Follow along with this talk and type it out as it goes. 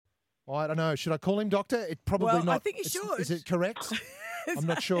I don't know. Should I call him doctor? It probably Well, not. I think you should. Is it correct? I'm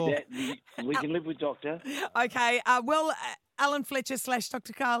not sure. We can live with doctor. Okay. Alan Fletcher /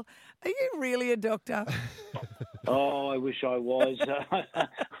 Dr. Karl, are you really a doctor? Oh, I wish I was.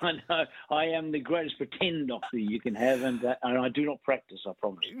 I know. I am the greatest pretend doctor you can have, and I do not practice, I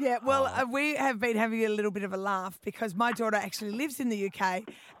promise. Yeah, well, we have been having a little bit of a laugh because my daughter actually lives in the UK,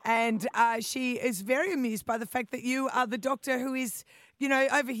 and she is very amused by the fact that you are the doctor who is,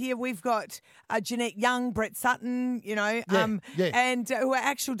 over here we've got Jeanette Young, Brett Sutton, and who are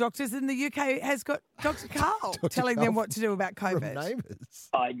actual doctors, and the UK has got Dr. Karl telling them what to do about COVID. Neighbours.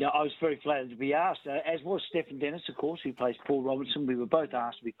 I know. I was very flattered to be asked, as was Stephen Dennis, of course, who plays Paul Robinson. We were both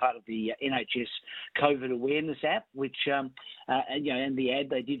asked to be part of the NHS COVID awareness app, which, and the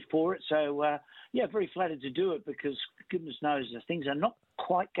ad they did for it. So, very flattered to do it because goodness knows things are not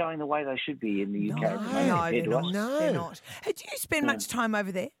quite going the way they should be in the UK at the moment. No, they're not. Hey, do you spend much time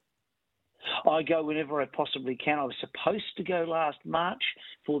over there? I go whenever I possibly can. I was supposed to go last March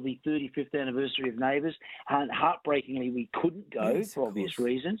for the 35th anniversary of Neighbours, and heartbreakingly we couldn't go for obvious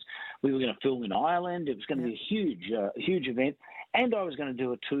reasons. We were going to film in Ireland. It was going to be a huge event, and I was going to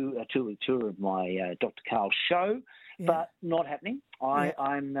do a two-week tour of my Dr. Karl show, but not happening. I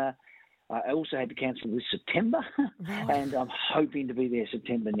also had to cancel this September, and I'm hoping to be there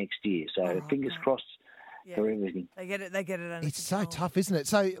September next year. So fingers crossed for everything. They get it under It's control. so tough, isn't it?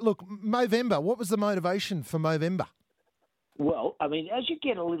 So, look, Movember, what was the motivation for Movember? Well, I mean, as you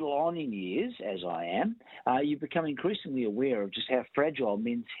get a little on in years, as I am, you become increasingly aware of just how fragile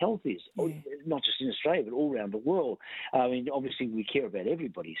men's health is, not just in Australia, but all around the world. I mean, obviously we care about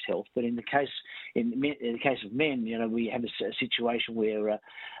everybody's health, but in the case of men, we have a situation where,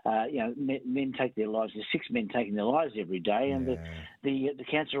 men take their lives. There's 6 men taking their lives every day, and the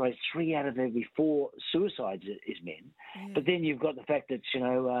cancer rate, 3 out of every 4 suicides is men. Yeah. But then you've got the fact that,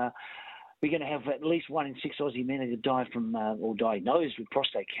 we're going to have at least 1 in 6 Aussie men who die from or diagnosed with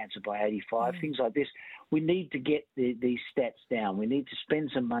prostate cancer by 85, things like this. We need to get these stats down. We need to spend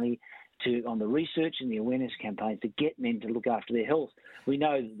some money on the research and the awareness campaigns to get men to look after their health. We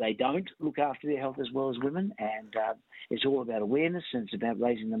know that they don't look after their health as well as women, and it's all about awareness, and it's about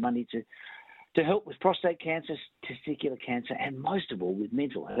raising the money to help with prostate cancer, testicular cancer, and most of all with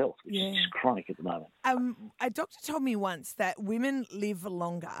mental health, which is just chronic at the moment. A doctor told me once that women live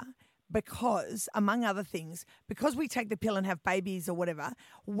longer because, among other things, because we take the pill and have babies or whatever,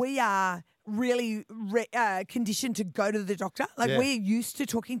 we are really conditioned to go to the doctor. Like we're used to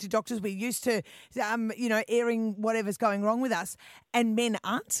talking to doctors. We're used to, airing whatever's going wrong with us. And men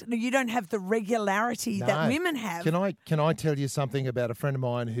aren't. You don't have the regularity that women have. Can I tell you something about a friend of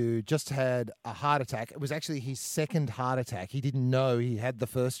mine who just had a heart attack? It was actually his second heart attack. He didn't know he had the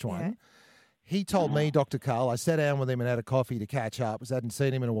first one. Yeah. He told me, Dr. Karl, I sat down with him and had a coffee to catch up because I hadn't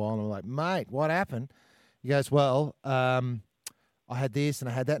seen him in a while. And I'm like, mate, what happened? He goes, well, I had this and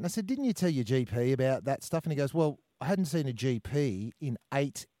I had that. And I said, didn't you tell your GP about that stuff? And he goes, well, I hadn't seen a GP in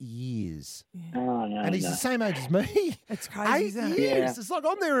 8 years. Yeah. Oh, no, and he's the same age as me. It's crazy, 8 isn't it? years. Yeah. It's like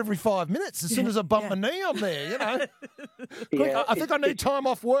I'm there every 5 minutes. As soon as I bump my knee, I'm there, Quick, I think I need time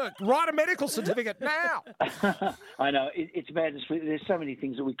off work. Write a medical certificate now. I know. It's madness. There's so many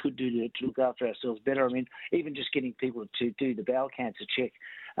things that we could do to look after ourselves better. I mean, even just getting people to do the bowel cancer check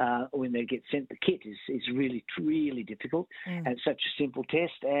when they get sent the kit is really, really difficult. And it's such a simple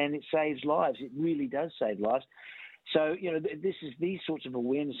test, and it saves lives. It really does save lives. So, this is these sorts of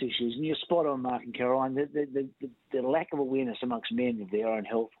awareness issues, and you're spot on, Mark and Caroline. The lack of awareness amongst men of their own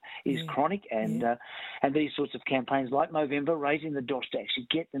health is chronic, and these sorts of campaigns like Movember, raising the DOS to actually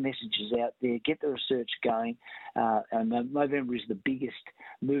get the messages out there, get the research going. And Movember is the biggest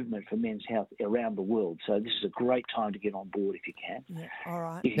movement for men's health around the world. So this is a great time to get on board if you can. Yeah, all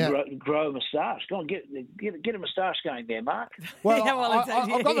right. You can grow a moustache. Go on, get a moustache going there, Mark. Well,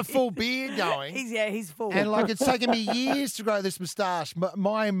 I've got the full beard going. He's full. And it's taken me years to grow this moustache.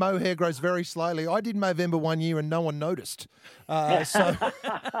 My mohair grows very slowly. I did Movember 1 year and no one noticed. So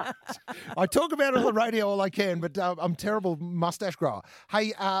I talk about it on the radio all I can, but I'm a terrible moustache grower.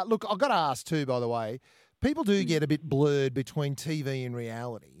 Hey, look, I've got to ask too, by the way, people do get a bit blurred between TV and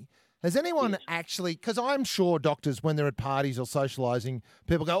reality. Has anyone actually, because I'm sure doctors, when they're at parties or socialising,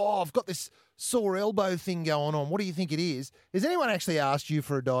 people go, I've got this sore elbow thing going on. What do you think it is? Has anyone actually asked you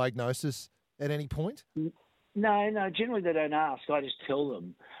for a diagnosis at any point? No. Generally, they don't ask. I just tell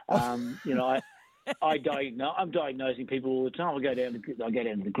them. I'm diagnosing people all the time. I go down to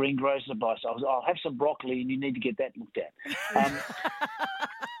the greengrocers and buy stuff. I'll have some broccoli, and you need to get that looked at.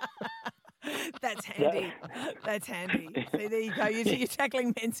 That's handy. That's handy. See, there you go. You're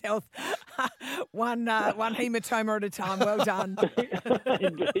tackling men's health one hematoma at a time. Well done.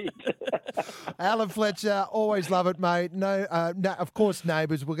 Indeed. Alan Fletcher, always love it, mate. No, of course,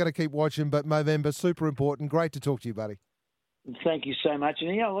 Neighbours, we're going to keep watching, but Movember, super important. Great to talk to you, buddy. Thank you so much.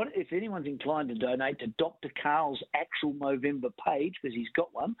 And you know what? If anyone's inclined to donate to Dr. Karl's actual Movember page, because he's got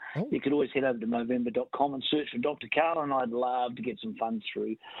one, you could always head over to Movember.com and search for Dr. Karl, and I'd love to get some funds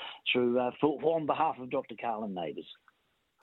through on behalf of Dr. Karl and Neighbours.